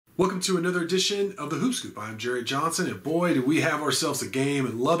Welcome to another edition of the Hoop Scoop. I'm Jarret Johnson, and boy, did we have ourselves a game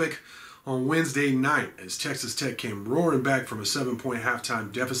in Lubbock on Wednesday night as Texas Tech came roaring back from a 7-point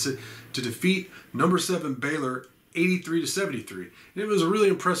halftime deficit to defeat number 7 Baylor 83-73. And it was a really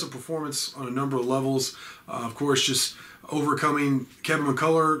impressive performance on a number of levels. Of course, just overcoming Kevin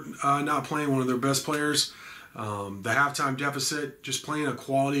McCullough not playing one of their best players. The halftime deficit, just playing a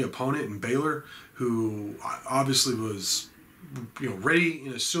quality opponent in Baylor, who obviously was ready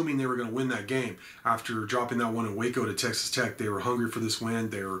and assuming they were going to win that game after dropping that one in Waco to Texas Tech. They were hungry for this win.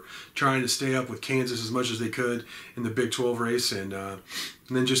 They were trying to stay up with Kansas as much as they could in the Big 12 race, and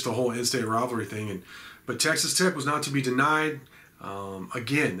then just the whole in-state rivalry thing. But Texas Tech was not to be denied.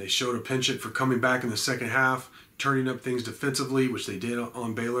 Again, they showed a penchant for coming back in the second half, turning up things defensively, which they did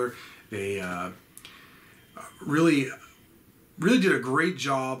on Baylor. They really did a great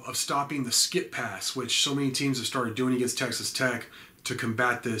job of stopping the skip pass, which so many teams have started doing against Texas Tech to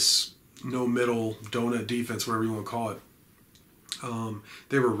combat this no-middle donut defense, whatever you want to call it.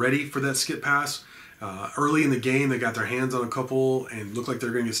 They were ready for that skip pass. Early in the game, they got their hands on a couple and looked like they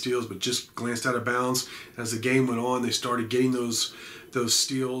were going to get steals, but just glanced out of bounds. As the game went on, they started getting those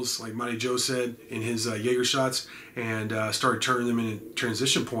steals, like Mighty Joe said in his Jaeger shots, and started turning them into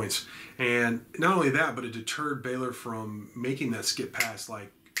transition points. And not only that, but it deterred Baylor from making that skip pass.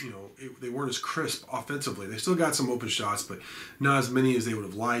 They weren't as crisp offensively. They still got some open shots, but not as many as they would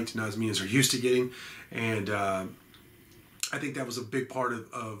have liked, not as many as they're used to getting. And I think that was a big part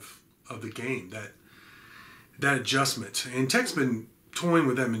of the game, that adjustment. And Tech's been toying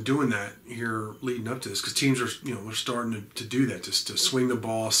with them and doing that here leading up to this, because teams are they're starting to do that, just to swing the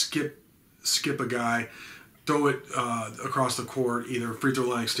ball, skip a guy, throw it across the court, either free throw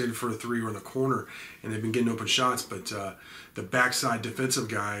line extended for a three or in the corner, and they've been getting open shots. But the backside defensive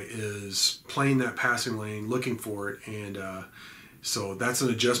guy is playing that passing lane, looking for it, and so that's an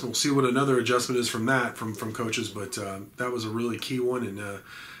adjustment. We'll see what another adjustment is from coaches, but that was a really key one, and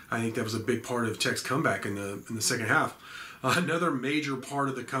I think that was a big part of Tech's comeback in the second half. Another major part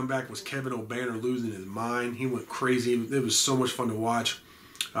of the comeback was Kevin O'Banner losing his mind. He went crazy. It was so much fun to watch.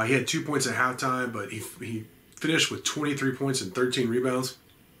 He had 2 points at halftime, but he finished with 23 points and 13 rebounds.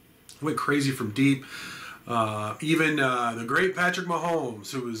 Went crazy from deep. Even the great Patrick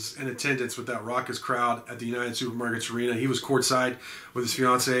Mahomes, who was in attendance with that raucous crowd at the United Supermarkets Arena, he was courtside with his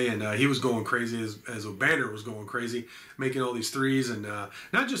fiance, and he was going crazy as O'Banner was going crazy, making all these threes. And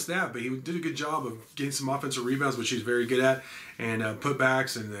not just that, but he did a good job of getting some offensive rebounds, which he's very good at, and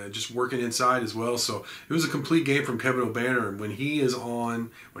putbacks, and just working inside as well. So it was a complete game from Kevin O'Banner. And when he is on,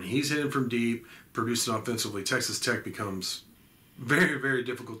 when he's hitting from deep, producing offensively, Texas Tech becomes very, very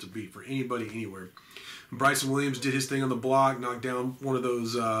difficult to beat for anybody anywhere. Bryson Williams did his thing on the block, knocked down one of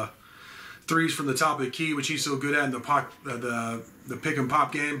those threes from the top of the key, which he's so good at in the pick and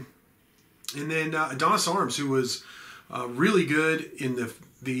pop game. And then Adonis Arms, who was really good in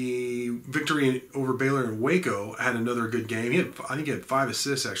the victory over Baylor in Waco, had another good game. I think he had 5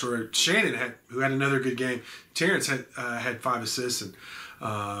 assists actually. Or Shannon who had another good game. Terrence had 5 assists, and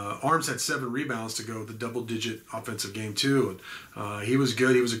Arms had 7 rebounds to go with a double-digit offensive game too. And he was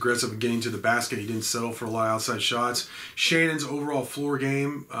good. He was aggressive in getting to the basket. He didn't settle for a lot of outside shots. Shannon's overall floor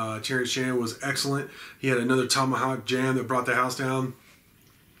game, Terrence Shannon, was excellent. He had another tomahawk jam that brought the house down,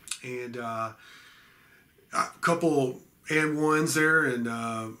 and a couple and ones there, and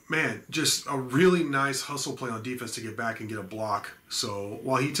man, just a really nice hustle play on defense to get back and get a block. So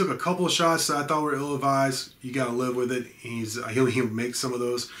while he took a couple of shots that I thought were ill-advised, you got to live with it. He'll make some of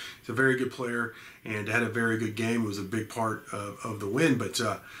those. He's a very good player and had a very good game. It was a big part of the win. But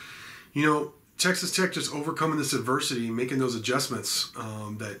Texas Tech just overcoming this adversity, making those adjustments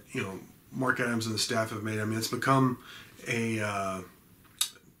that Mark Adams and the staff have made. I mean, it's become a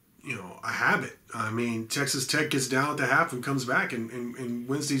habit. I mean, Texas Tech gets down at the half and comes back and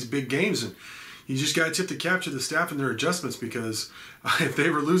wins these big games. And you just got to tip the cap to the staff and their adjustments, because if they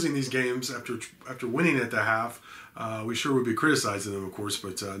were losing these games after winning at the half, we sure would be criticizing them, of course.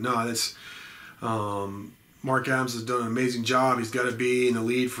 But no, that's Mark Adams has done an amazing job. He's got to be in the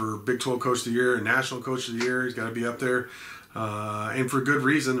lead for Big 12 Coach of the Year and National Coach of the Year. He's got to be up there. And for good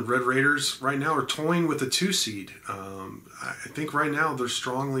reason. The Red Raiders right now are toying with the 2 seed. I think right now they're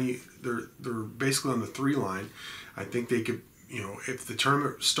basically on the 3 line. I think they could, if the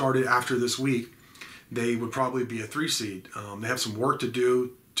tournament started after this week, they would probably be a 3 seed. They have some work to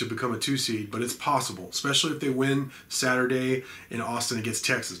do to become a 2 seed, but it's possible, especially if they win Saturday in Austin against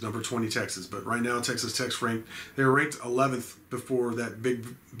Texas, number 20 Texas. But right now Texas Tech's ranked, they were ranked 11th before that big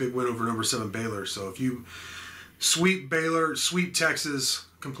win over number 7 Baylor. So if you sweep Baylor, sweep Texas,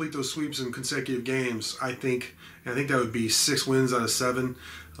 complete those sweeps in consecutive games, I think that would be 6 wins out of 7.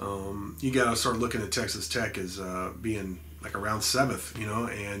 You got to start looking at Texas Tech as being like around 7th,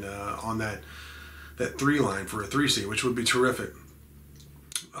 and on that 3 line for a 3 seed, which would be terrific.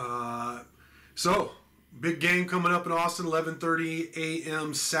 So, big game coming up in Austin, 11:30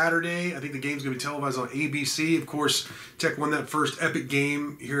 a.m. Saturday. I think the game's going to be televised on ABC. Of course, Tech won that first epic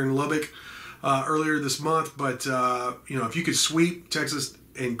game here in Lubbock earlier this month. But, if you could sweep Texas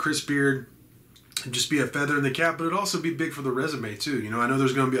and Chris Beard, it'd just be a feather in the cap. But it'd also be big for the resume, too. I know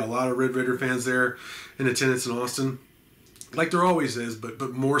there's going to be a lot of Red Raider fans there in attendance in Austin, like there always is,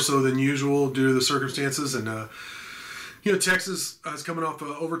 but more so than usual due to the circumstances. And, Texas is coming off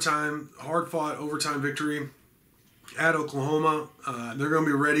an hard-fought overtime victory at Oklahoma. They're going to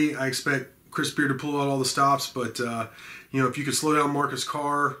be ready. I expect Chris Beard to pull out all the stops, but if you could slow down Marcus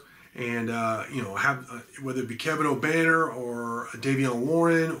Carr and have whether it be Kevin O'Banner or Davion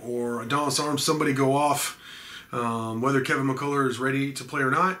Warren or Adonis Arms, somebody go off. Whether Kevin McCullough is ready to play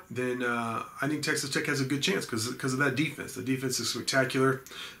or not, then I think Texas Tech has a good chance because of that defense. The defense is spectacular.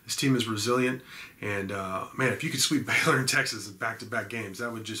 This team is resilient. And, man, if you could sweep Baylor and Texas in back-to-back games,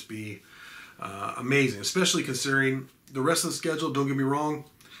 that would just be amazing, especially considering the rest of the schedule. Don't get me wrong.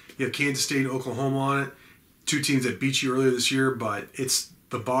 You have Kansas State and Oklahoma on it, 2 teams that beat you earlier this year, but it's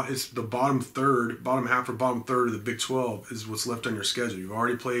the bottom half or bottom third of the Big 12 is what's left on your schedule. You've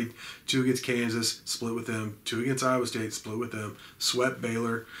already played 2 against Kansas, split with them, 2 against Iowa State, split with them, swept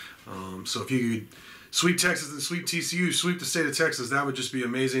Baylor. So if you could sweep Texas and sweep TCU, sweep the state of Texas, that would just be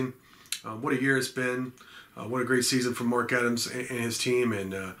amazing. What a year it's been. What a great season from Mark Adams and his team. And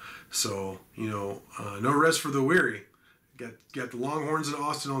no rest for the weary. Got the Longhorns in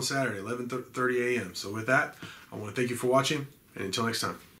Austin on Saturday, 11:30 a.m. So with that, I want to thank you for watching, and until next time.